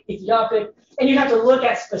 Coptic, Ethiopic, and you have to look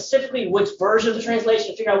at specifically which version of the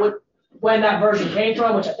translation to figure out when that version came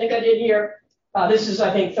from, which I think I did here. This is,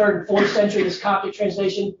 I think, 3rd and 4th century, this Coptic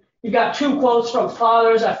translation. You've got 2 quotes from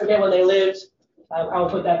fathers. I forget when they lived. I will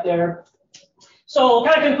put that there. So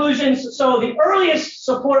kind of conclusions. So the earliest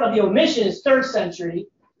support of the omission is 3rd century.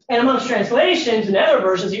 And amongst translations and other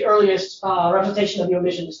versions, the earliest representation of the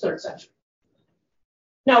omission is 3rd century.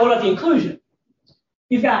 Now, what about the inclusion?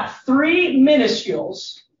 You've got 3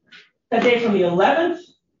 minuscules that date from the 11th,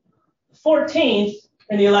 14th,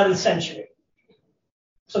 and the 11th century.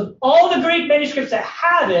 So all the Greek manuscripts that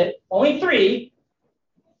have it, only 3,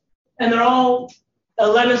 and they're all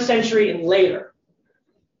 11th century and later.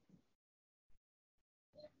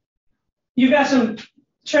 You've got some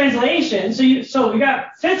translations. So we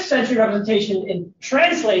got 5th century representation in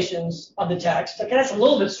translations of the text. Okay, that's a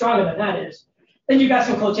little bit stronger than that is. Then you got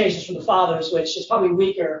some quotations from the fathers, which is probably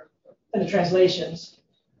weaker than the translations.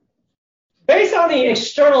 Based on the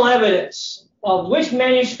external evidence of which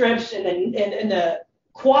manuscripts and the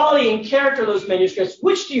quality and character of those manuscripts,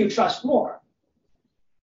 which do you trust more?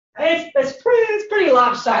 It's pretty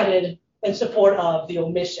lopsided in support of the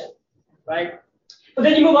omission, right? But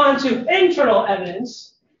then you move on to internal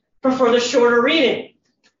evidence, prefer the shorter reading,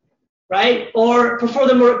 right? Or prefer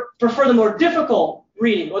the more difficult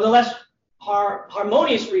reading or the less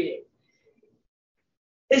harmonious reading.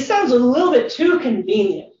 It sounds a little bit too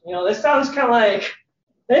convenient. This sounds kind of like,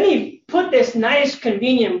 let me put this nice,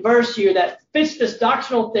 convenient verse here that fits this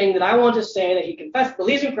doctrinal thing that I want to say, that he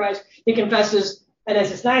believes in Christ, he confesses and it's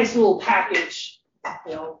this nice little package,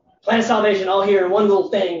 plan of salvation all here in one little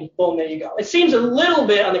thing, boom, there you go. It seems a little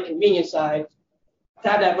bit on the convenient side to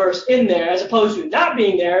have that verse in there, as opposed to not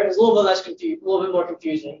being there. It's a little bit less confused, a little bit more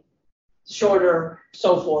confusing, shorter,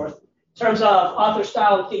 so forth. In terms of author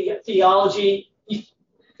style theology,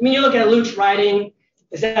 you look at Luke's writing.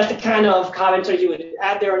 Is that the kind of commentary you would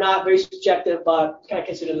add there or not? Very subjective, but kind of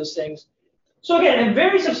consider those things. So again, a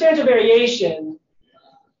very substantial variation,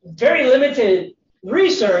 very limited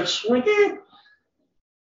research.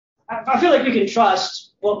 I feel like we can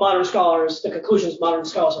trust what the conclusions modern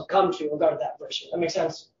scholars have come to regarding that version. That makes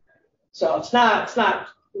sense? So it's not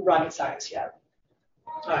rocket science yet.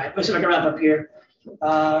 All right, let's see if I can wrap up here.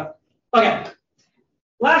 Okay,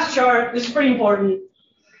 last chart. This is pretty important.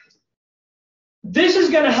 This is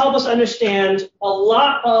going to help us understand a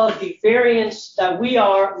lot of the variants that we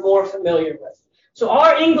are more familiar with. So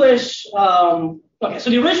our English, so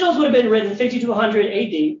the originals would have been written 50 to 100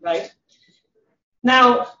 AD, right?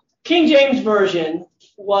 Now, King James Version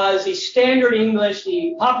was the standard English,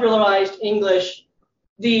 the popularized English,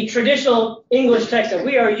 the traditional English text that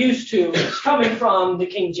we are used to is coming from the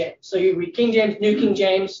King James. So you read King James, New King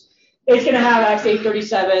James. It's going to have Acts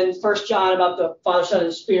 8:37, 1 John about the Father, Son,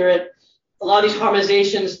 and Spirit. A lot of these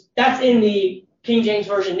harmonizations, that's in the King James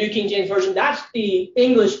Version, New King James Version. That's the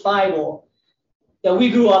English Bible that we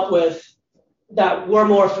grew up with, that we're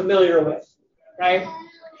more familiar with, right?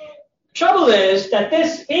 Trouble is that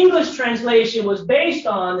this English translation was based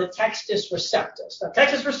on the Textus Receptus. Now,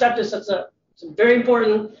 Textus Receptus, that's a very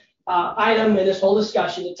important item in this whole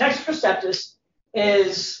discussion. The Textus Receptus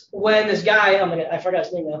is when this guy, I forgot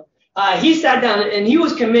his name now, he sat down and he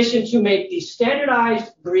was commissioned to make the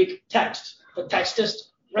standardized Greek text, the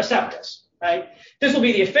Textus Receptus, right? This will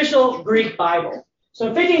be the official Greek Bible. So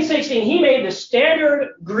in 1516, he made the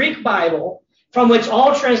standard Greek Bible from which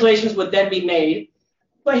all translations would then be made.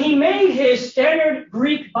 But he made his standard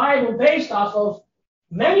Greek Bible based off of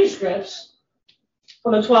manuscripts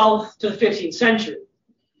from the 12th to the 15th century,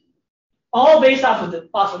 all based off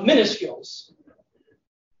of minuscules.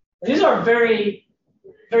 These are very,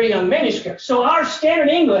 very young manuscripts. So our standard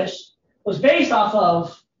English was based off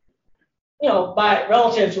of, by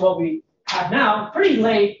relative to what we have now, pretty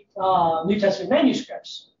late New Testament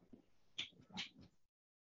manuscripts.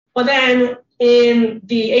 But then in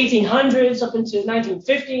the 1800s up into the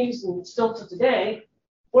 1950s and still to today,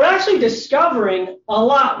 we're actually discovering a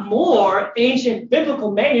lot more ancient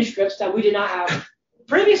biblical manuscripts that we did not have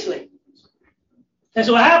previously. That's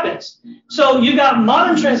what happens. So you got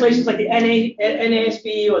modern translations like the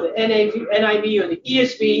NASB or the NIV or the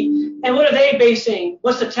ESV, and what are they basing?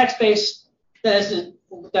 What's the text base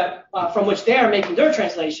from which they are making their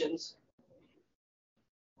translations?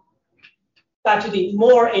 Back to the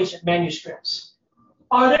more ancient manuscripts.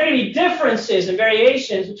 Are there any differences and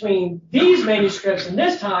variations between these manuscripts in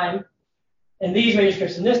this time and these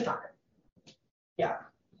manuscripts in this time? Yeah.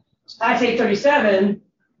 Acts 8:37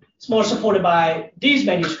 is more supported by these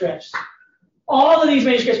manuscripts. All of these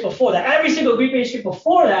manuscripts before that, every single Greek manuscript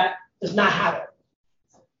before that does not have it.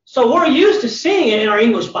 So we're used to seeing it in our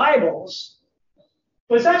English Bibles,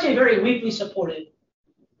 but it's actually a very weakly supported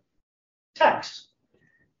text.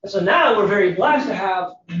 And so now we're very blessed to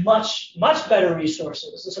have much, much better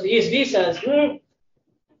resources. And so the ESV says,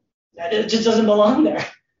 that it just doesn't belong there.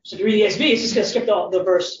 So if you read the ESV, it's just going to skip the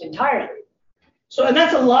verse entirely. So, and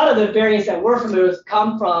that's a lot of the variants that we're familiar with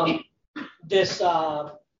come from this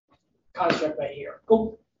construct right here.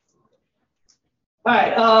 Cool. All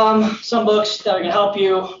right, some books that are going to help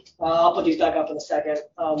you. I'll put these back up in a second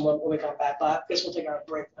when we come back. But I guess we'll take our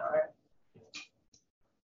break now, right?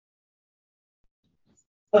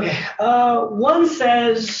 Okay, one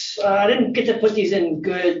says, I didn't get to put these in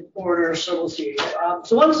good order, so we'll see.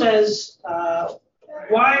 So one says,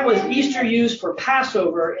 why was Easter used for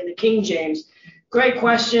Passover in the King James? Great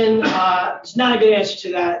question. It's not a good answer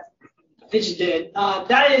to that. I just did.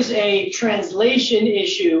 That is a translation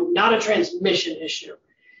issue, not a transmission issue.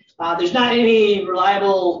 There's not any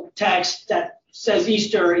reliable text that says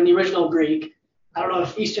Easter in the original Greek. I don't know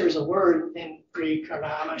if Easter is a word in Greek or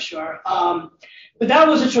not, I'm not sure. But that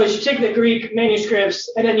was a choice. You take the Greek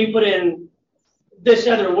manuscripts and then you put in this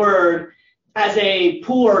other word as a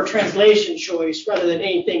poor translation choice rather than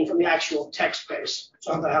anything from the actual text base.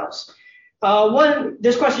 So that helps.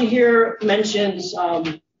 This question here mentions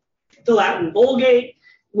the Latin Vulgate,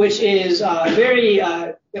 which is very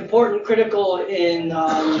important, critical in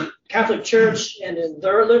Catholic Church and in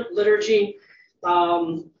their liturgy.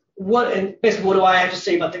 What do I have to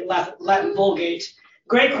say about the Latin Vulgate?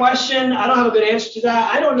 Great question. I don't have a good answer to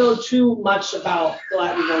that. I don't know too much about the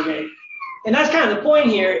Latin Vulgate. And that's kind of the point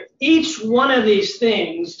here. Each one of these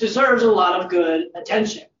things deserves a lot of good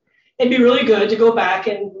attention. It'd be really good to go back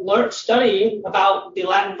and study about the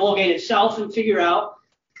Latin Vulgate itself and figure out,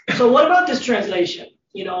 so what about this translation?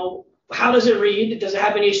 How does it read? Does it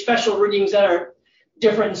have any special readings that are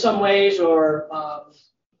different in some ways, or,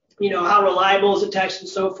 how reliable is the text and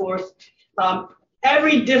so forth?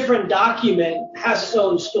 Every different document has its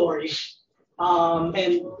own story. And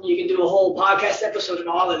you can do a whole podcast episode on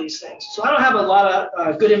all of these things. So I don't have a lot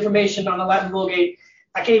of good information on the Latin Vulgate.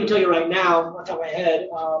 I can't even tell you right now, off the top of my head,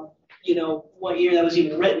 what year that was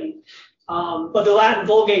even written. But the Latin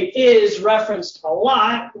Vulgate is referenced a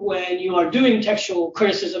lot when you are doing textual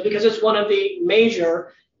criticism because it's one of the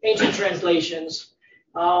major ancient translations.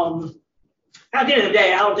 At the end of the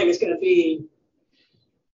day, I don't think it's going to be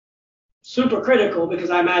super critical because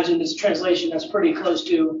I imagine it's a translation that's pretty close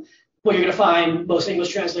to what you're going to find most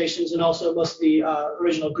English translations and also most of the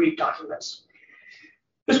original Greek documents.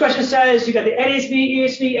 This question says, you got the NASB,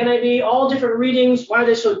 ESV, NIV, all different readings. Why are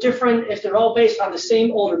they so different if they're all based on the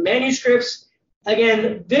same older manuscripts?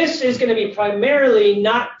 Again, this is going to be primarily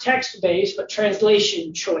not text-based, but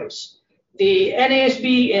translation choice. The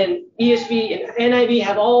NASB and ESV and NIV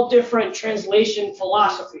have all different translation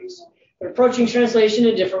philosophies. They're approaching translation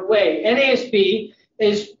in a different way. NASB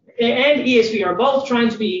and ESV are both trying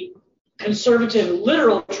to be conservative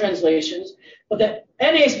literal translations, but the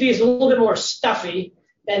NASB is a little bit more stuffy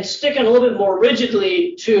and sticking a little bit more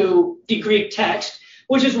rigidly to the Greek text,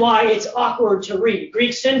 which is why it's awkward to read.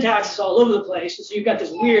 Greek syntax is all over the place, and so you've got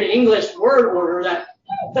this weird English word order that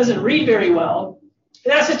doesn't read very well.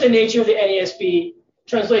 And that's just the nature of the NASB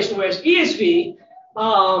translation, whereas ESV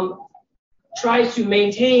tries to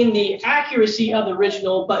maintain the accuracy of the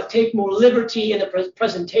original, but take more liberty in the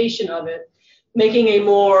presentation of it, making a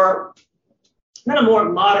not a more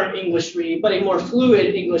modern English read, but a more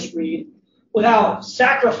fluid English read without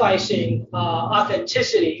sacrificing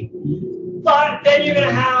authenticity. But then you're going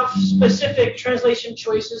to have specific translation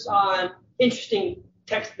choices on interesting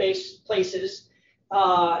text-based places.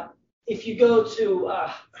 If you go to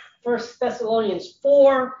 1 Thessalonians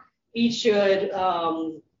 4, each should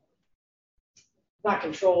not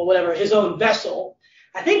control, whatever, his own vessel.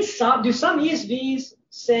 I think some ESVs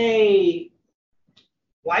say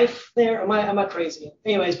wife there? Am I crazy?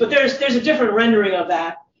 Anyways, but there's a different rendering of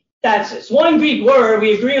that. It's one Greek word.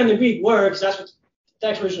 We agree on the Greek word because that's what the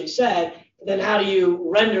text originally said. And then how do you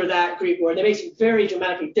render that Greek word? They make some very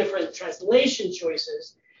dramatically different translation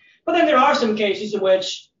choices. But then there are some cases in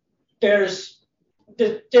which there's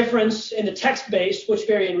the difference in the text base, which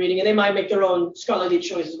vary in reading, and they might make their own scholarly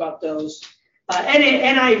choices about those.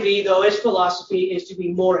 NIV, though, its philosophy is to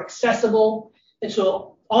be more accessible. And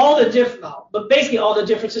so all the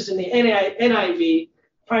differences in the NIV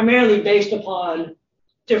primarily based upon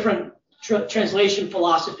different translation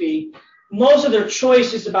philosophy. Most of their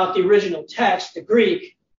choice is about the original text, the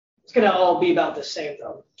Greek. It's going to all be about the same,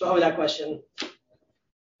 though. So hopefully that question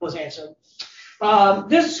was answered.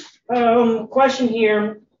 This question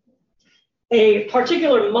here, a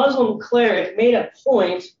particular Muslim cleric made a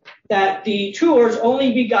point that the two words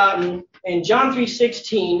only begotten in John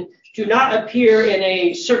 3:16 do not appear in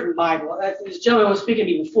a certain Bible. This gentleman was speaking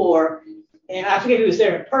to me before, and I forget if he was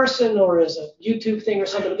there in person or as a YouTube thing or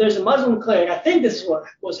something, but there's a Muslim cleric. I think this is what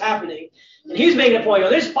was happening. And he was making a point,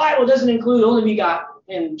 this Bible doesn't include only begotten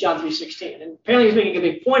in John 3:16. And apparently he's making a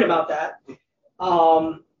big point about that.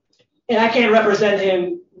 And I can't represent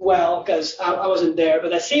him well because I wasn't there,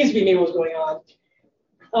 but that seems to be maybe what's going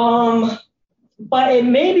on. But it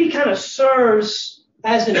maybe kind of serves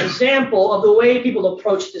as an example of the way people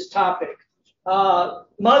approach this topic.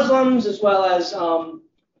 Muslims, as well as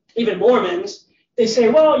even Mormons, they say,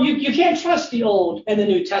 well, you can't trust the Old and the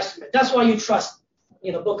New Testament. That's why you trust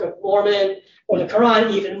the Book of Mormon or the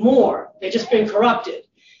Quran even more. They've just been corrupted.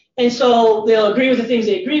 And so they'll agree with the things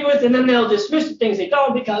they agree with, and then they'll dismiss the things they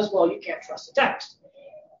don't because, well, you can't trust the text.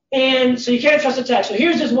 And so you can't trust the text. So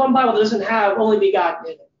here's this one Bible that doesn't have only begotten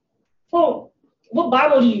in it. Well, what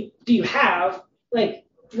Bible do you have? Like,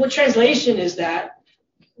 what translation is that?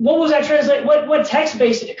 What was that translation? What text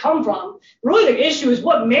base did it come from? Really, the issue is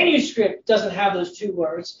what manuscript doesn't have those two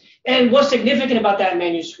words, and what's significant about that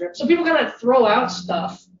manuscript. So people kind of throw out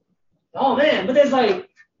stuff. Oh man, but there's like,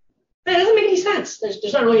 that doesn't make any sense.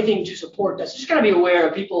 There's not really anything to support that. So just gotta be aware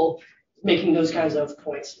of people making those kinds of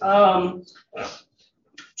points.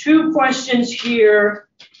 Two questions here.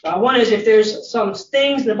 One is if there's some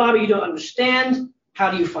things in the Bible you don't understand, how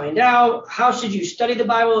do you find out? How should you study the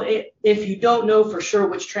Bible if you don't know for sure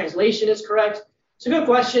which translation is correct? So good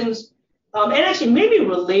questions. And actually maybe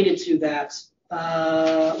related to that,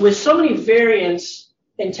 with so many variants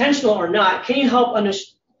intentional or not, can you help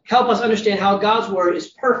us understand how God's word is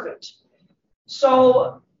perfect?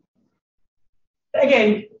 So,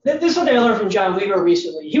 again, this is something I learned from John Weaver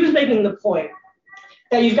recently. He was making the point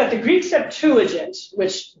that you've got the Greek Septuagint,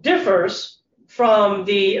 which differs from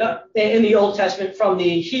in the Old Testament from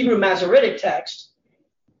the Hebrew Masoretic text.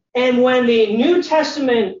 And when the New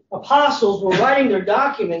Testament apostles were writing their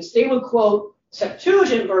documents, they would quote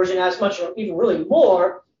Septuagint version as much or even really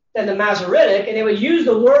more than the Masoretic, and they would use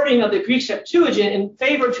the wording of the Greek Septuagint in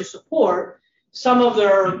favor to support some of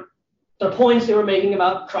their points they were making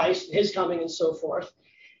about Christ and his coming and so forth.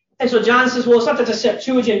 And so John says, well, it's not that the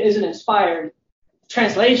Septuagint is an inspired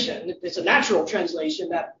translation. It's a natural translation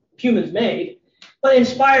that humans made, but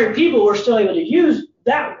inspired people were still able to use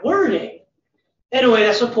that wording in a way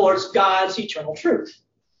that supports God's eternal truth.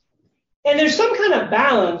 And there's some kind of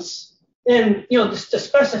balance in, the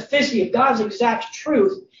specificity of God's exact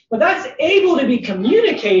truth, but that's able to be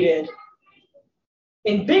communicated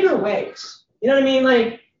in bigger ways. You know what I mean?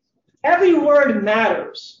 Like, every word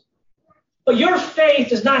matters, but your faith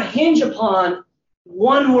does not hinge upon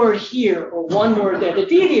one word here or one word there. The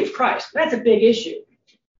deity of Christ, that's a big issue.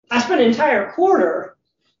 I spent an entire quarter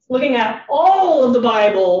looking at all of the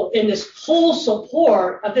Bible in this full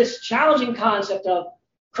support of this challenging concept of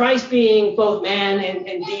Christ being both man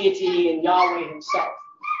and deity and Yahweh himself.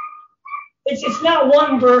 It's not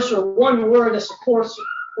one verse or one word that supports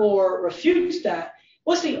or refutes that.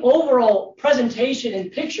 What's the overall presentation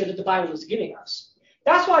and picture that the Bible is giving us?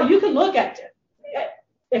 That's why you can look at it.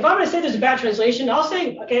 If I'm going to say there's a bad translation, I'll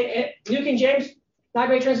say, okay, New King James, not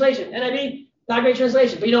great translation. NIV, not great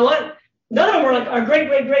translation. But you know what? None of them are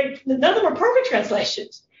great. None of them are perfect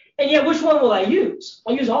translations. And yet, which one will I use?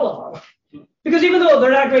 I'll use all of them. Because even though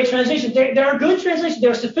they're not great translations, there are good translations,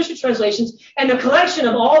 there are sufficient translations, and the collection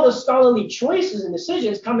of all the scholarly choices and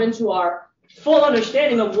decisions come into our full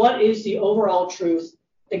understanding of what is the overall truth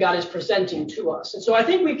that God is presenting to us. And so I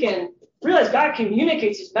think we can realize God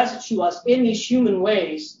communicates his message to us in these human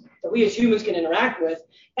ways that we as humans can interact with,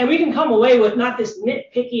 and we can come away with not this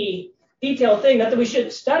nitpicky, detailed thing, not that we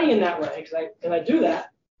shouldn't study in that way, because I do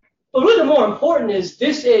that. But really the more important is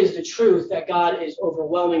this is the truth that God is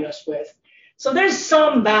overwhelming us with. So there's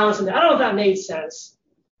some balance in that. I don't know if that made sense.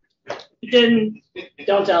 If it didn't,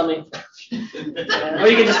 don't tell me. Or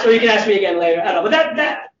you can ask me again later. I don't know. But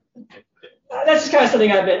that's just kind of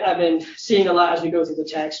something I've been seeing a lot as we go through the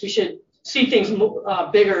text. We should see things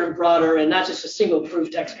bigger and broader and not just a single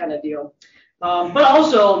proof text kind of deal. But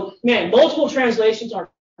also, multiple translations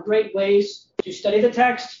are great ways to study the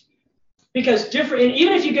text, because different, and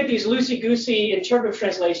even if you get these loosey-goosey interpretive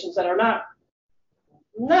translations that are not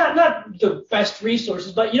the best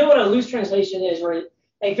resources, but you know what a loose translation is, or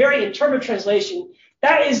a very interpretive translation,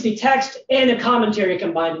 that is the text and a commentary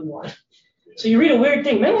combined in one. So you read a weird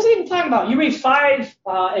thing. Man, what's he even talking about? You read 5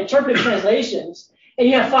 interpretive translations, and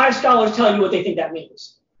you have 5 scholars telling you what they think that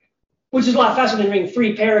means, which is a lot faster than reading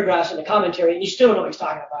 3 paragraphs in a commentary, and you still don't know what he's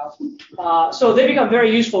talking about. So they become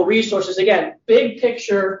very useful resources. Again, big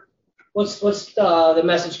picture, what's the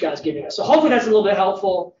message God's giving us. So hopefully that's a little bit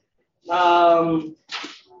helpful. And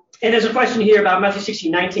there's a question here about Matthew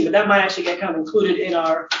 16:19, but that might actually get kind of included in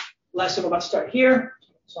our lesson. We're about to start here.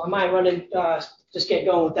 So I might run and just get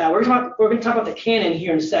going with that. We're going to talk about the canon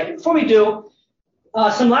here in a second. Before we do,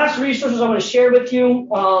 some last resources I want to share with you.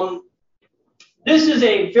 This is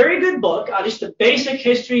a very good book, just the basic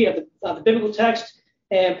history of the biblical text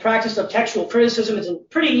and practice of textual criticism. It's a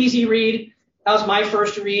pretty easy read. That was my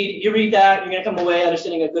first read. You read that, you're going to come away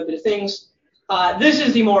understanding a good bit of things. This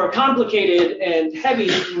is the more complicated and heavy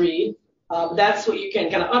read. That's what you can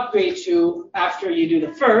kind of upgrade to after you do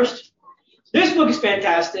the first. This book is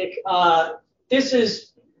fantastic. This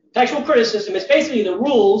is textual criticism. It's basically the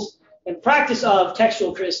rules and practice of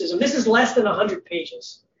textual criticism. This is less than 100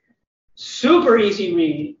 pages. Super easy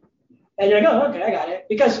read. And you're like, oh, okay, I got it.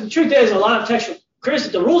 Because the truth is, a lot of textual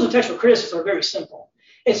criticism, the rules of textual criticism are very simple.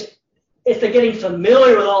 It's the getting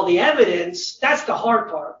familiar with all the evidence. That's the hard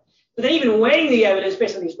part. But then even weighing the evidence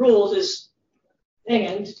based on these rules is,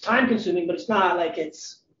 again, it's time consuming, but it's not like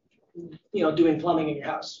it's, doing plumbing in your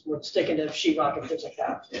house. We're sticking to sheetrock and things like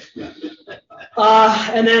that.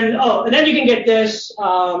 And then you can get this.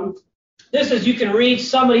 This is, you can read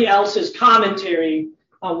somebody else's commentary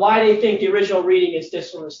on why they think the original reading is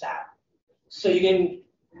this or is that. So you can,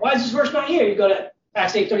 why is this verse not here? You go to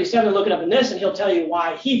Acts 8:37, look it up in this, and he'll tell you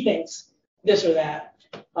why he thinks this or that.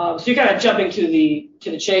 So you're kind of jumping to the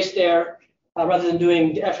chase there rather than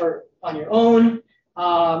doing the effort on your own.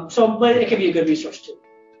 But it can be a good resource too.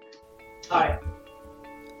 All right.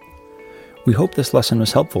 We hope this lesson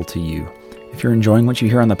was helpful to you. If you're enjoying what you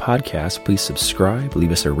hear on the podcast, please subscribe,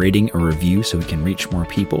 leave us a rating or review so we can reach more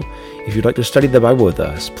people. If you'd like to study the Bible with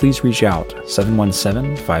us, please reach out,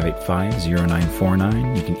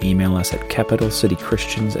 717-585-0949. You can email us at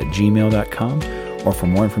capitalcitychristians@gmail.com, or for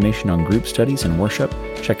more information on group studies and worship,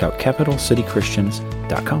 check out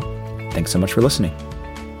capitalcitychristians.com. Thanks so much for listening.